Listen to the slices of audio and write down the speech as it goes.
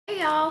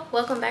y'all,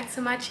 welcome back to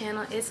my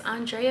channel. It's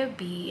Andrea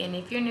B, and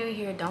if you're new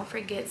here, don't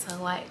forget to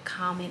like,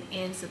 comment,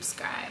 and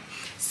subscribe.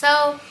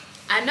 So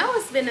I know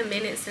it's been a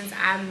minute since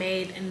I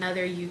made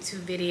another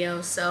YouTube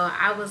video, so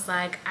I was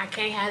like, I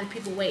can't have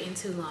people waiting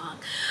too long.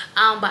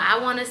 But I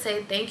want to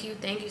say thank you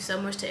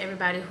so much to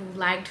everybody who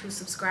liked, who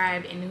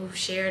subscribed, and who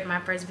shared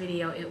my first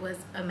video. It was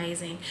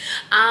amazing.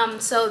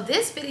 So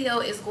this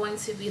video is going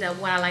to be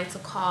what I like to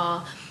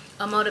call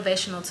a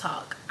motivational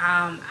talk.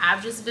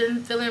 I've just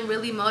been feeling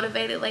really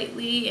motivated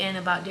lately and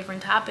about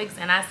different topics,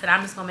 and I said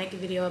I'm just gonna make a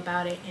video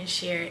about it and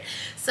share it.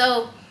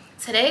 So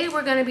today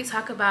we're gonna be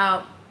talking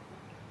about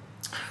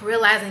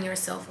realizing your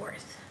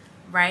self-worth,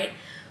 right?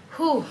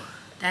 Whew,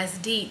 that's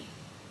deep.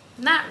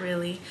 Not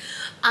really.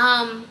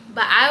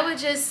 But I would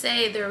just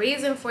say the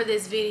reason for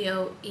this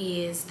video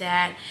is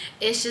that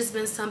it's just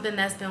been something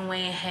that's been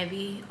weighing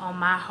heavy on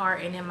my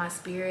heart and in my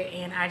spirit,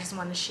 and I just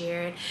want to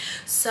share it.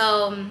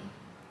 So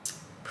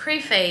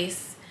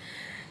preface,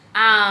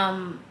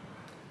 I'm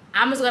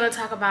just going to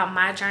talk about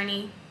my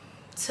journey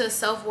to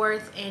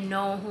self-worth and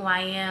knowing who I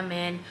am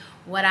and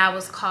what I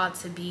was called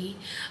to be.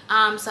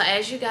 So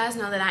as you guys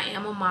know, that I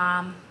am a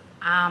mom.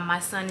 My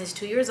son is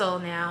 2 years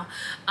old now,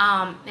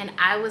 and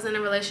I was in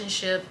a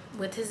relationship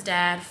with his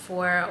dad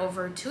for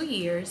over 2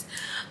 years.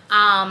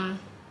 And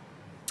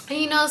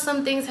you know,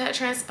 some things had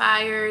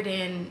transpired,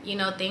 and you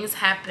know, things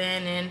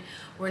happened, and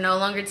we're no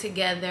longer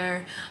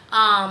together.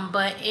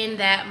 But in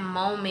that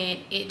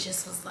moment, it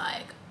just was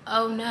like,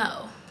 oh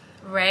no,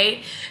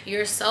 right?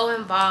 You're so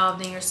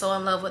involved and you're so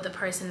in love with the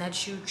person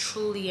that you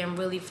truly and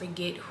really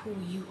forget who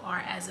you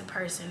are as a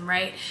person,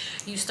 right?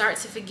 You start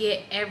to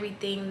forget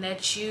everything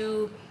that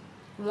you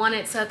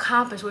wanted to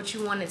accomplish, what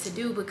you wanted to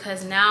do,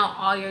 because now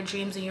all your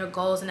dreams and your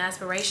goals and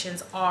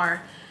aspirations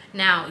are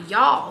now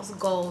y'all's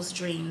goals,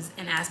 dreams,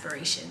 and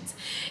aspirations.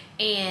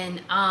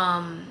 And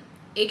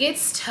it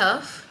gets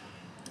tough,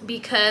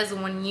 because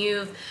when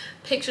you've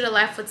pictured a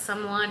life with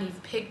someone,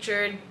 you've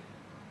pictured,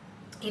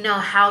 you know,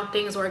 how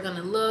things are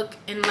gonna look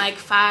in like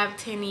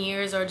 5-10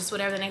 years, or just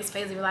whatever the next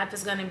phase of your life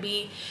is gonna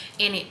be,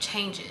 and it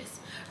changes,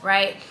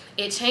 right?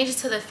 It changes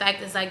to the fact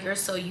that it's like you're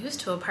so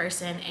used to a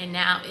person, and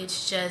now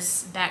it's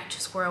just back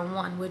to square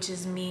one, which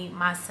is me,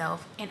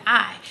 myself, and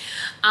I.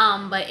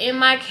 But in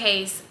my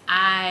case,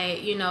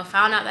 I, you know,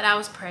 found out that I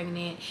was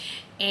pregnant,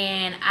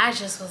 and I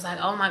just was like,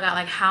 oh my God,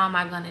 like, how am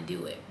I gonna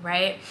do it,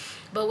 right?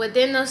 But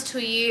within those 2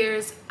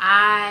 years,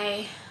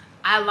 I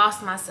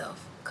lost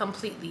myself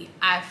completely.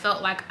 I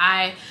felt like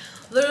I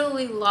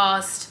literally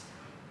lost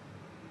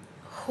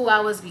who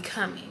I was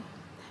becoming,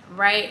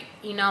 right?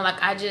 You know,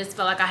 like, I just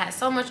felt like I had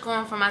so much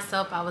going for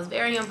myself. I was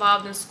very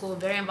involved in school,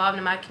 very involved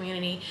in my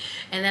community,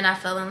 and then I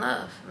fell in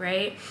love,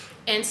 right?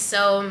 And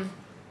so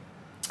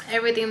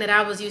everything that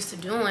I was used to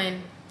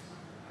doing,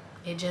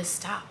 it just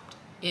stopped.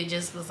 It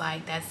just was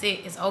like, that's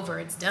it, it's over,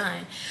 it's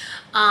done,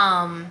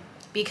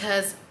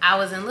 because I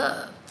was in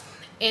love.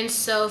 And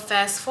so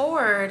fast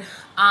forward,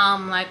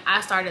 like,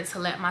 I started to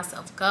let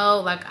myself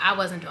go. Like, I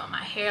wasn't doing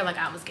my hair, like,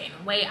 I was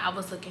gaining weight, I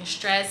was looking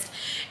stressed,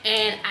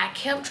 and I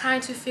kept trying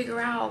to figure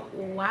out,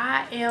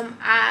 why am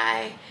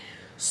I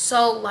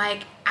so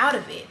like out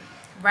of it,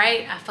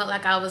 right? I felt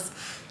like I was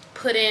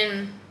put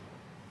in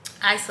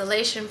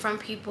isolation from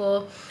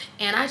people,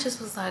 and I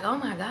just was like, oh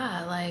my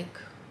God, like,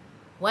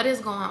 what is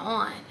going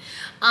on?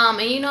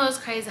 And you know, it's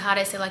crazy how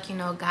they say, like, you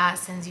know, God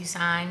sends you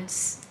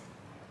signs,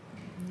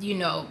 you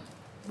know,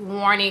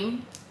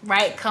 warning,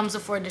 right, comes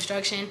before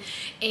destruction.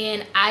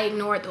 And I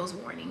ignored those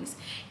warnings,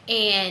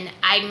 and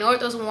I ignored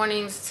those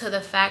warnings to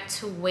the fact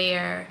to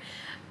where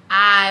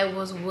I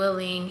was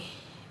willing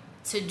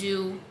to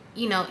do,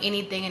 you know,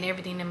 anything and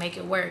everything to make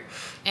it work.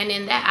 And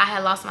in that, I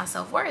had lost my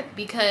self-worth,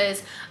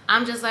 because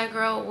I'm just like,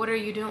 girl, what are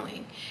you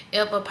doing?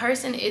 If a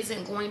person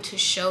isn't going to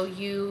show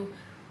you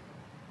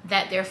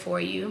that they're for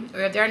you,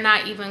 or if they're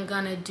not even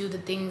gonna do the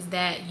things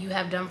that you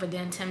have done for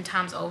them 10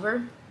 times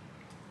over,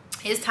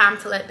 it's time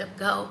to let them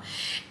go.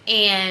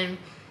 And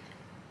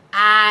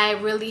I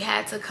really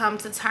had to come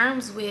to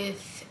terms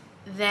with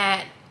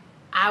that.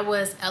 I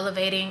was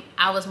elevating,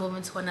 I was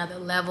moving to another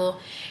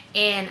level,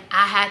 and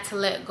I had to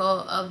let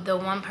go of the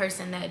one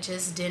person that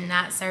just did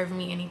not serve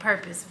me any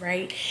purpose,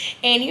 right?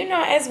 And you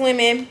know, as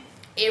women,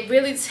 it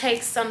really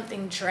takes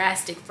something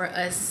drastic for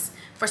us,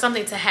 for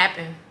something to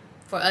happen,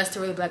 for us to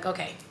really be like,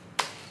 okay,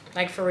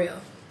 like, for real,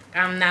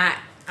 I'm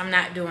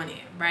not doing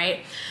it,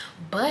 right?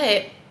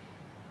 But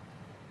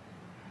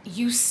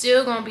you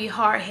still gonna be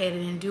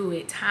hard-headed and do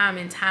it time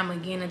and time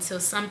again until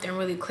something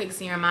really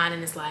clicks in your mind,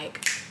 and it's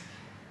like,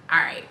 all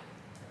right,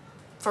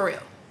 for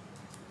real,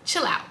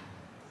 chill out,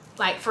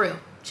 like, for real,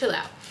 chill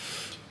out.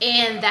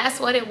 And that's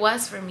what it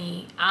was for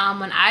me.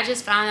 When I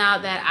just found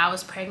out that I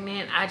was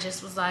pregnant, I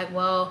just was like,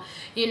 well,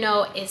 you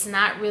know, it's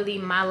not really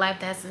my life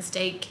that's at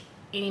stake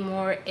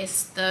anymore,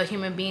 it's the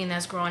human being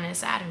that's growing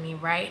inside of me,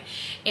 right?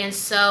 And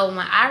so when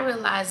I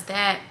realized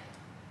that,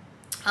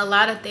 a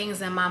lot of things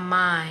in my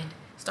mind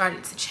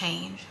started to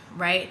change,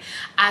 right?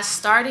 I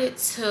started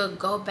to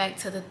go back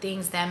to the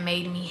things that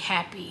made me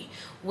happy,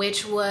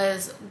 which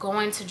was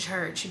going to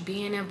church,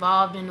 being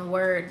involved in the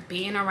word,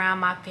 being around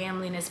my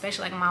family, and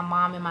especially like my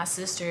mom and my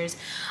sisters,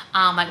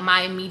 like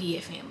my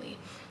immediate family.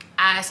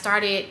 I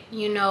started,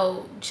 you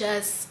know,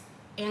 just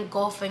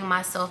engulfing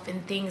myself in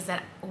things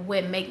that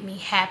would make me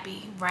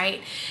happy,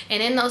 right?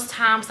 And in those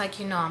times, like,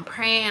 you know, I'm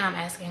praying, I'm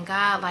asking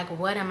God, like,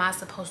 what am I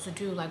supposed to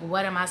do? Like,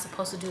 what am I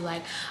supposed to do?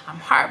 Like, I'm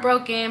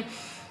heartbroken,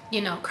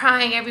 you know,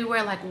 crying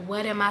everywhere. Like,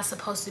 what am I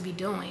supposed to be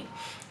doing?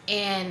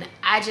 And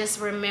I just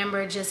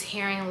remember just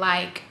hearing,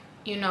 like,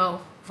 you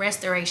know,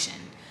 restoration,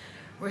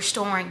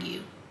 restoring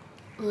you,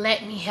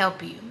 let me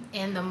help you.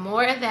 And the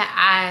more that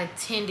I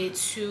tended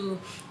to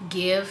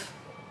give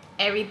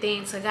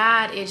everything to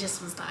God, it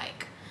just was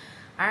like,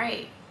 all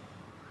right,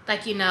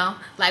 like, you know,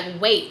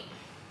 like, weight,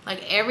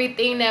 like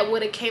everything that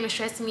would have came and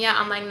stressed me out,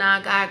 I'm like, nah,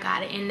 God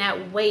got it. And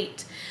that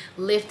weight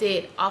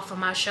lifted off of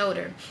my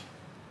shoulder.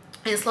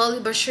 And slowly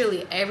but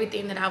surely,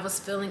 everything that I was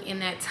feeling in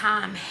that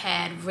time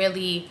had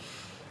really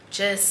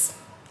just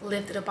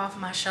lifted up off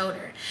of my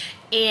shoulder.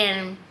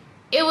 And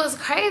it was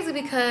crazy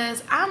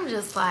because I'm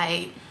just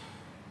like,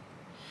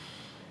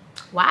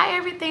 why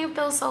everything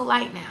feels so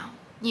light now?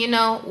 You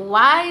know,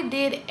 why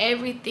did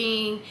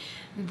everything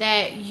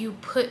that you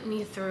put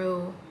me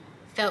through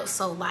felt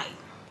so light?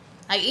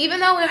 Like, even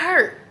though it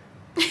hurt,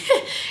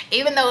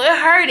 even though it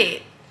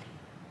hurted,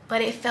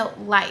 but it felt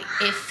light.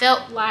 It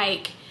felt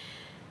like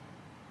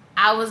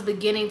I was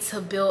beginning to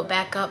build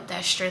back up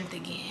that strength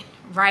again,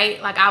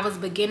 right? Like, I was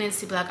beginning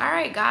to be like, all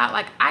right, God,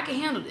 like, I can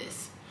handle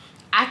this.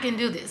 I can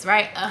do this,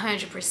 right?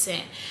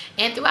 100%.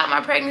 And throughout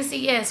my pregnancy,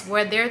 yes,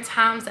 were there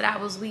times that I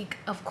was weak?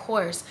 Of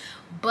course.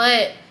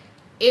 But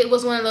it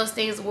was one of those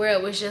things where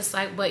it was just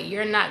like, but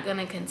you're not going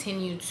to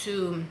continue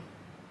to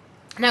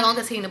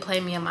play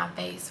me in my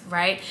face,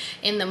 right?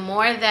 And the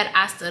more that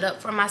I stood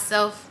up for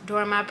myself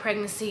during my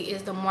pregnancy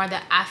is the more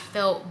that I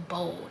felt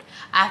bold.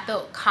 I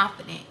felt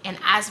confident, and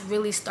I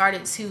really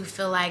started to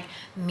feel like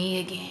me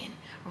again,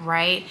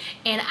 right?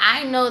 And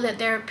I know that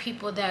there are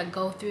people that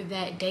go through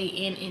that day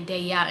in and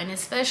day out, and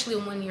especially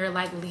when you're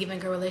like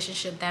leaving a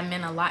relationship that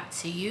meant a lot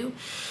to you,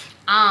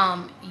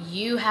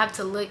 you have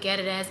to look at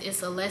it as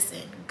it's a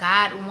lesson.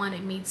 God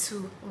wanted me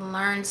to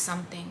learn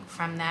something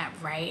from that,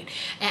 right?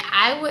 And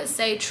I would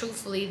say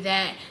truthfully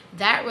that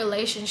that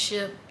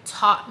relationship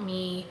taught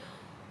me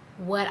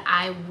what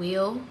I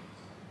will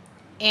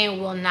and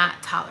will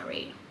not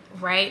tolerate,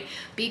 right?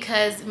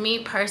 Because me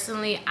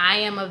personally, I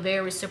am a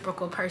very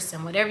reciprocal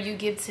person. Whatever you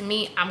give to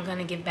me, I'm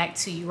gonna give back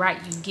to you, right?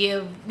 You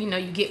give, you know,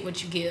 you get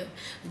what you give.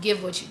 You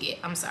give what you get.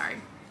 I'm sorry.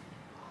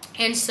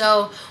 And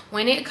so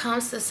when it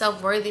comes to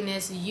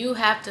self-worthiness, you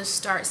have to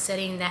start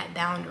setting that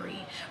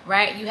boundary,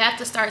 right? You have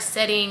to start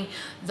setting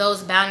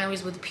those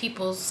boundaries with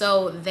people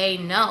so they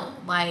know,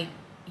 like,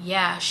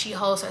 yeah, she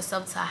holds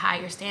herself to a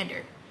higher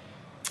standard.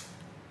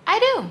 I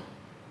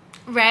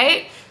do,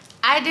 right?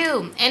 I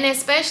do. And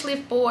especially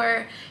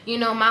for, you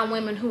know, my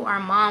women who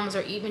are moms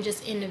or even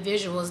just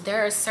individuals,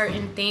 there are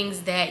certain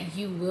things that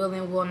you will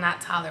and will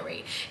not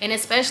tolerate. And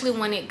especially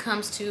when it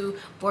comes to,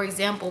 for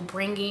example,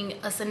 bringing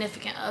a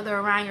significant other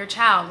around your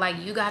child, like,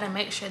 you got to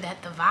make sure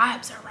that the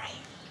vibes are right,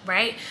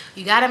 right?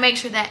 You got to make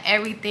sure that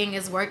everything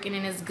is working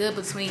and is good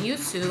between you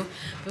two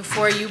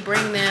before you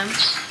bring them.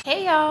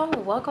 Hey y'all,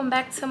 welcome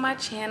back to my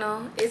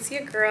channel. It's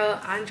your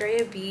girl,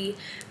 Andrea B,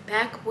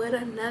 back with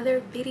another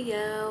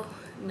video.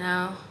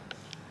 No.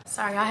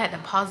 Sorry, I had to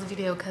pause the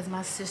video because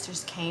my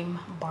sisters came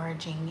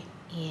barging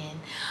in.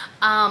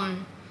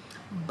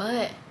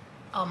 But,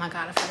 oh my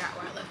God, I forgot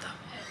where I left off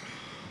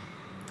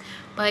at.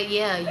 But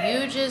yeah,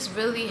 you just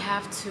really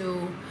have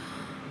to.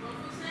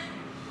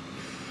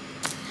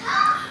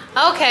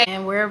 Okay,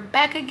 and we're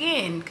back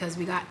again because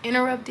we got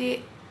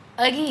interrupted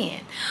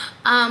again.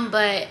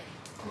 But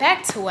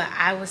back to what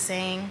I was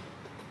saying.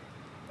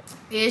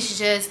 It's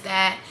just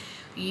that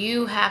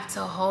you have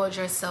to hold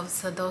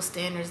yourself to those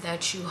standards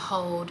that you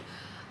hold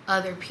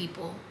other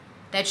people,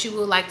 that you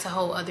would like to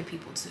hold other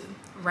people to,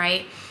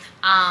 right?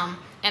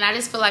 And I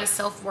just feel like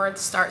self-worth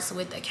starts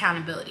with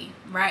accountability,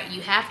 right?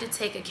 You have to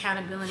take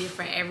accountability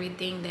for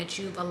everything that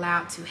you've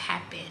allowed to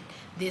happen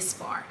this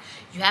far.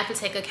 You have to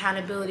take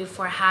accountability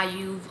for how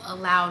you've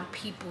allowed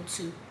people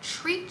to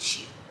treat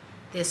you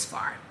this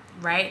far,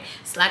 right?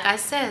 So like I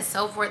said,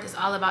 self-worth is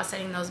all about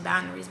setting those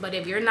boundaries. But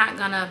if you're not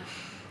gonna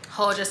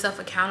hold yourself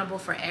accountable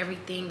for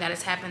everything that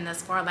has happened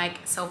thus far, like,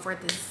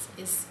 self-worth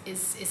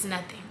is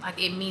nothing.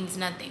 Like, it means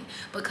nothing,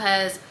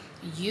 because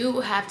you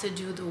have to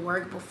do the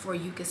work before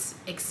you can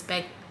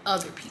expect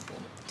other people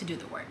to do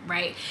the work,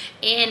 right?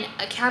 And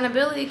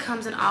accountability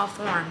comes in all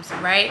forms,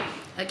 right?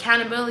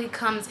 Accountability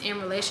comes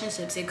in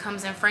relationships, it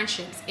comes in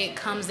friendships, it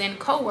comes in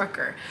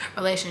co-worker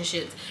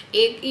relationships,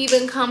 it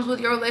even comes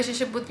with your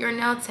relationship with your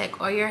nail tech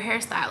or your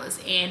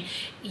hairstylist. And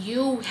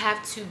you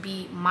have to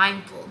be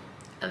mindful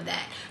of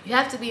that. You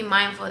have to be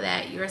mindful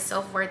that your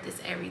self-worth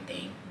is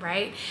everything,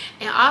 right?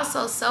 And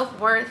also,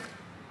 self-worth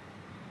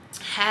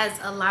has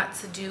a lot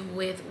to do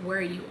with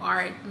where you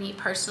are, me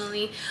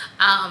personally,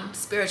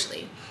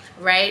 spiritually,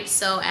 right?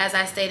 So as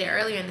I stated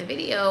earlier in the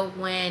video,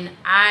 when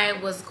I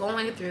was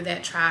going through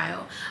that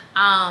trial,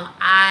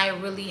 I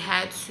really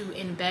had to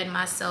embed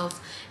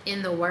myself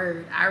in the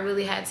word. I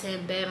really had to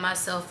embed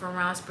myself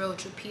around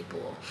spiritual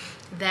people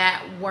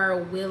that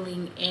were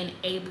willing and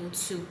able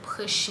to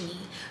push me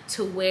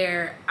to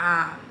where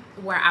I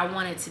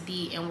wanted to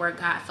be and where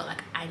God felt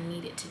like I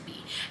needed to be.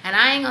 And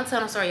I ain't gonna tell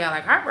no story, y'all.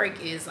 Like,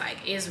 heartbreak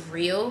is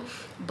real,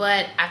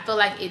 but I feel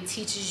like it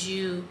teaches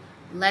you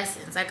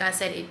lessons. Like I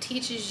said, it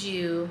teaches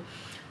you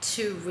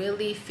to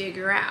really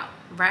figure out,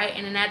 right?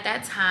 And then at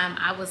that time,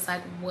 I was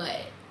like, what?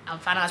 I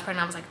found out I was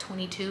pregnant, I was like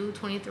 22,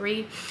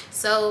 23.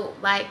 So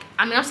like,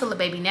 I mean, I'm still a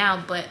baby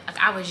now, but like,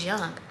 I was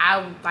young.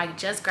 I like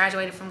just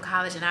graduated from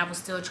college and I was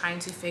still trying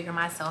to figure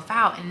myself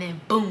out. And then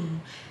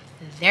boom,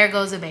 there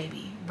goes a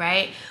baby,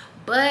 right?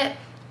 But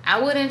I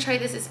wouldn't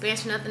trade this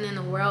experience for nothing in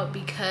the world,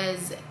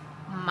 because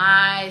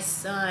my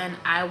son,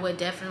 I would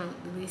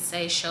definitely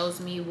say,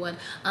 shows me what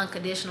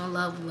unconditional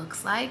love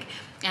looks like.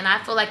 And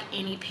I feel like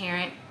any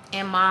parent,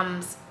 and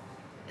moms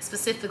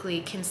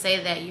specifically, can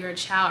say that your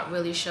child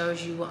really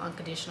shows you what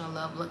unconditional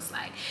love looks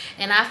like.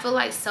 And I feel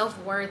like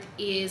self-worth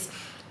is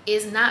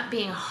not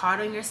being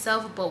hard on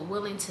yourself, but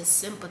willing to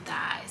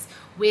sympathize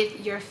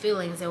with your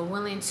feelings and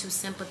willing to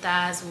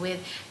sympathize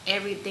with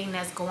everything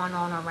that's going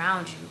on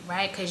around you,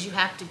 right? Because you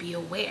have to be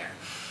aware.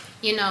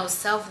 You know,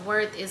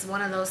 self-worth is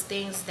one of those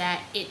things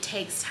that it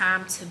takes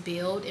time to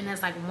build. And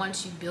it's like,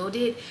 once you build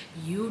it,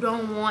 you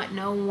don't want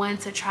no one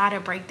to try to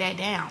break that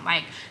down.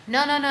 Like,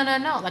 no.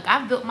 Like,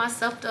 I've built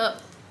myself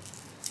up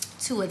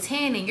to a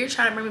 10 and you're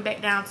trying to bring me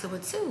back down to a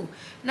 2.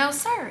 No,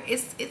 sir.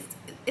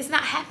 It's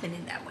not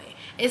happening that way.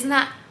 It's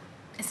not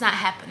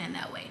happening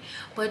that way.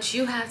 But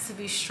you have to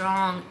be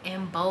strong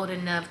and bold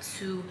enough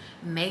to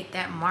make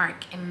that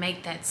mark and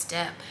make that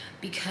step,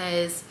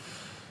 because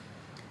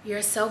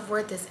your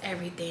self-worth is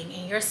everything,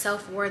 and your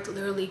self-worth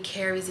literally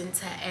carries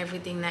into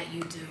everything that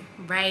you do,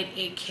 right?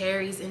 It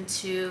carries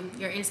into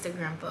your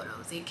Instagram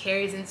photos, it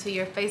carries into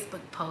your Facebook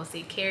posts,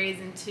 it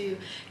carries into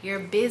your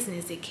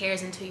business, it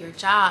carries into your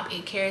job,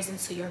 it carries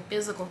into your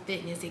physical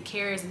fitness, it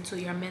carries into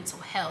your mental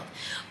health.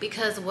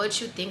 Because what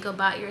you think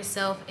about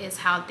yourself is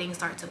how things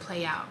start to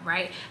play out,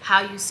 right? How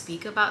you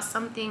speak about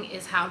something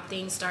is how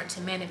things start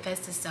to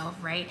manifest itself,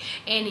 right?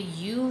 And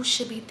you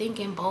should be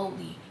thinking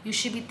boldly. You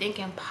should be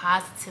thinking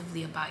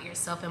positively about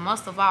yourself, and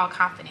most of all,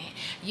 confident.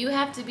 You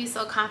have to be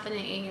so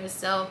confident in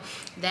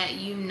yourself that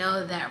you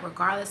know that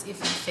regardless if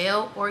you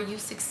fail or you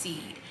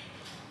succeed,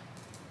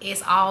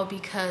 it's all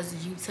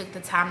because you took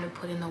the time to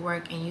put in the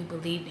work and you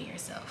believed in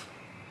yourself.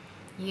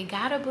 You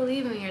gotta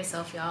believe in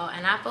yourself, y'all.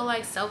 And I feel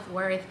like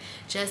self-worth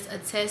just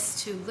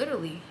attests to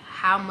literally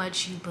how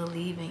much you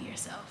believe in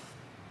yourself.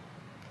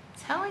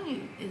 Telling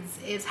you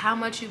is how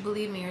much you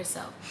believe in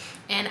yourself.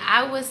 And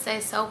I would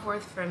say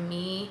self-worth for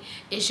me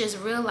is just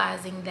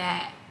realizing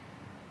that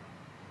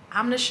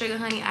I'm the sugar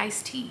honey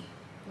iced tea.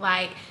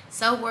 Like,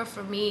 self-worth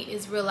for me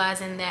is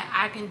realizing that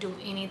I can do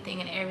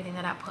anything and everything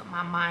that I put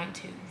my mind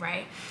to,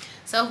 right?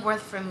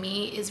 Self-worth for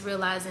me is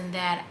realizing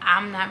that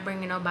I'm not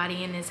bringing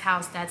nobody in this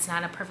house that's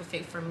not a perfect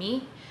fit for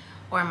me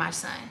or my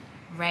son,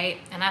 right?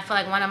 And I feel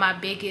like one of my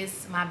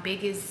biggest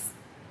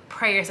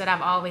prayers that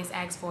I've always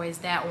asked for is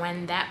that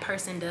when that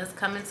person does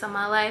come into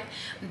my life,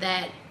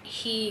 that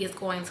he is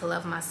going to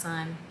love my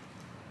son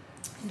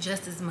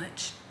just as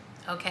much,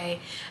 okay?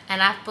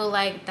 And I feel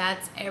like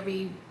that's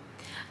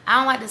I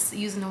don't like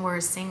using the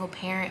word single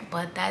parent,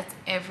 but that's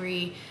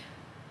every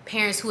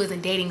parents who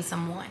isn't dating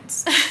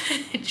someone's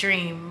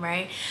dream,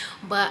 right?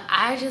 But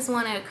I just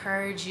want to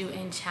encourage you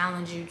and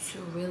challenge you to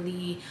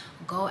really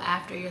go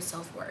after your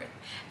self-worth.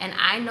 And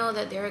I know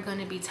that there are going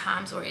to be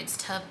times where it's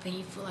tough and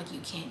you feel like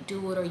you can't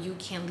do it, or you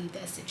can't leave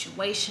that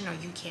situation, or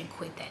you can't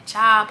quit that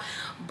job.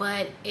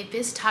 But if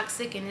it's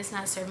toxic and it's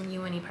not serving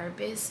you any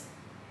purpose,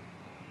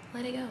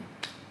 let it go.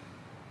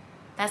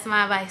 That's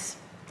my advice.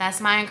 That's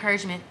my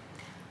encouragement.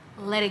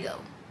 Let it go.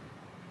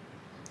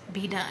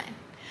 Be done.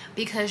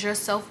 Because your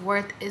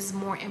self-worth is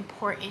more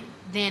important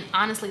than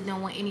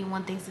what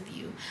anyone thinks of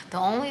you. The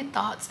only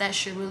thoughts that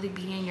should really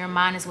be in your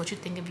mind is what you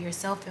think of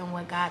yourself and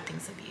what God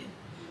thinks of you.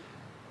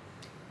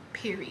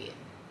 Period.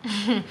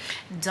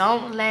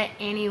 Don't let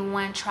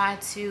anyone try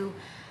to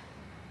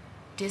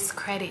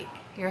discredit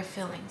your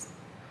feelings.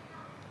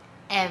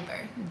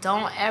 Ever.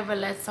 Don't ever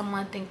let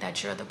someone think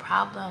that you're the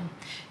problem.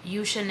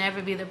 You should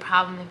never be the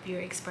problem if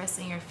you're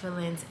expressing your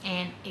feelings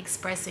and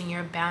expressing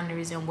your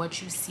boundaries and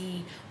what you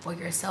see for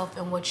yourself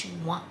and what you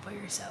want for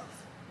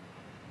yourself.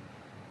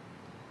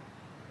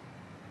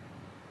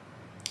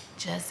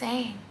 Just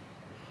saying.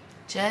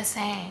 Just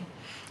saying.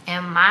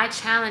 And my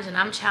challenge, and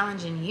I'm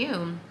challenging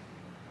you,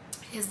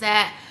 is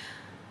that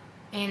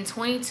in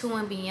 22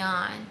 and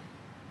beyond,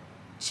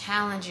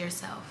 challenge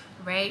yourself,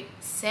 right?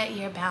 Set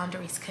your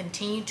boundaries.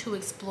 Continue to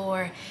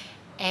explore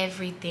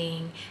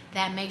everything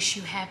that makes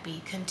you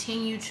happy.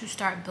 Continue to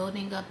start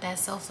building up that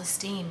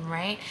self-esteem,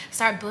 right?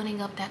 Start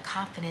building up that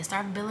confidence.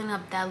 Start building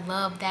up that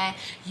love that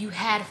you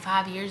had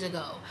 5 years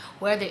ago.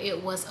 Whether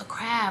it was a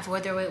craft,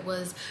 whether it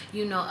was,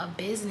 you know, a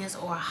business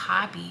or a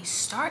hobby,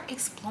 start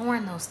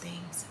exploring those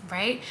things,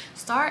 right?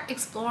 Start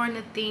exploring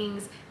the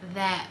things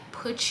that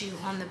put you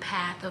on the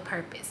path of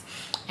purpose.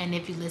 And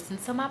if you listen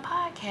to my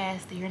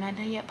podcast, the You're Not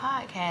Done Yet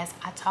podcast,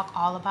 I talk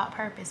all about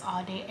purpose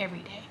all day, every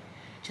day.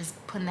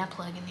 Just putting that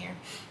plug in there.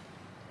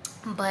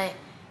 But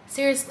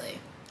seriously,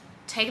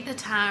 take the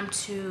time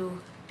to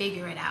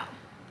figure it out,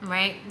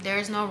 right? There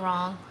is no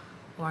wrong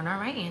or no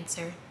right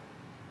answer.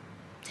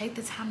 Take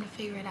the time to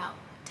figure it out.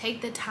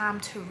 Take the time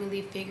to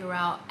really figure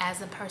out,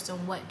 as a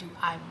person, what do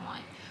I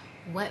want?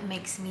 What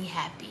makes me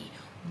happy?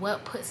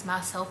 What puts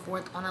my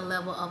self-worth on a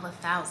level of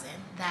 1,000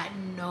 that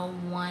no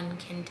one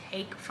can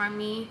take from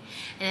me,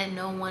 and that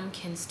no one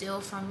can steal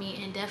from me,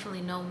 and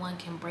definitely no one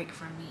can break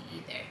from me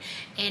either.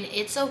 And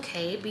it's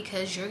okay,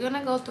 because you're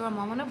gonna go through a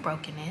moment of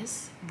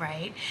brokenness,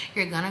 right?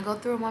 You're gonna go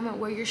through a moment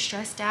where you're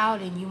stressed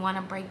out and you want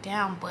to break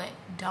down, but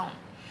don't.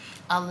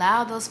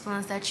 Allow those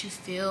feelings that you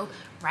feel,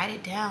 write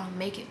it down,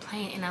 make it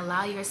plain, and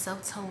allow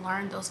yourself to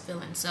learn those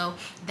feelings so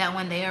that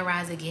when they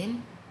arise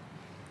again,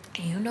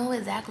 you know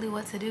exactly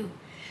what to do.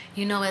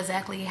 You know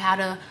exactly how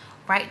to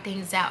write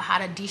things out, how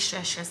to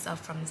de-stress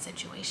yourself from the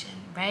situation,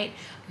 right?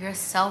 Your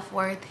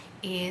self-worth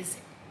is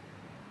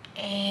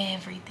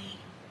everything.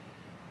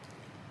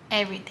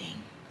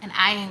 Everything. And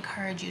I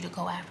encourage you to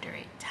go after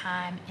it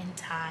time and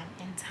time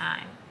and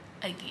time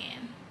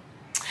again.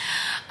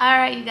 All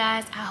right, you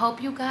guys, I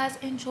hope you guys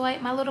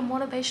enjoyed my little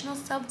motivational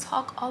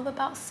self-talk all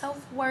about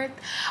self-worth.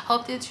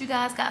 Hope that you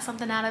guys got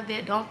something out of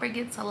it. Don't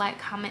forget to like,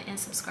 comment, and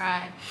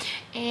subscribe.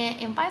 And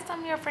invite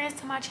some of your friends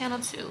to my channel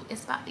too.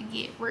 It's about to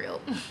get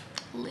real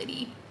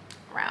litty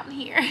around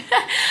here.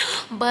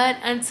 But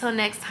until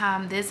next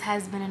time, this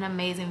has been an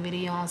amazing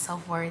video on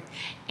self-worth.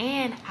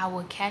 And I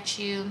will catch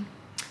you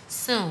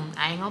soon.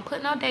 I ain't gonna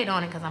put no date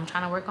on it because I'm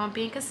trying to work on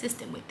being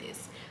consistent with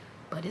this.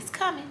 But it's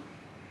coming.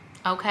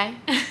 Okay?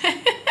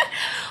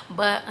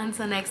 But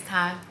until next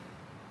time,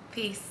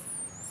 peace.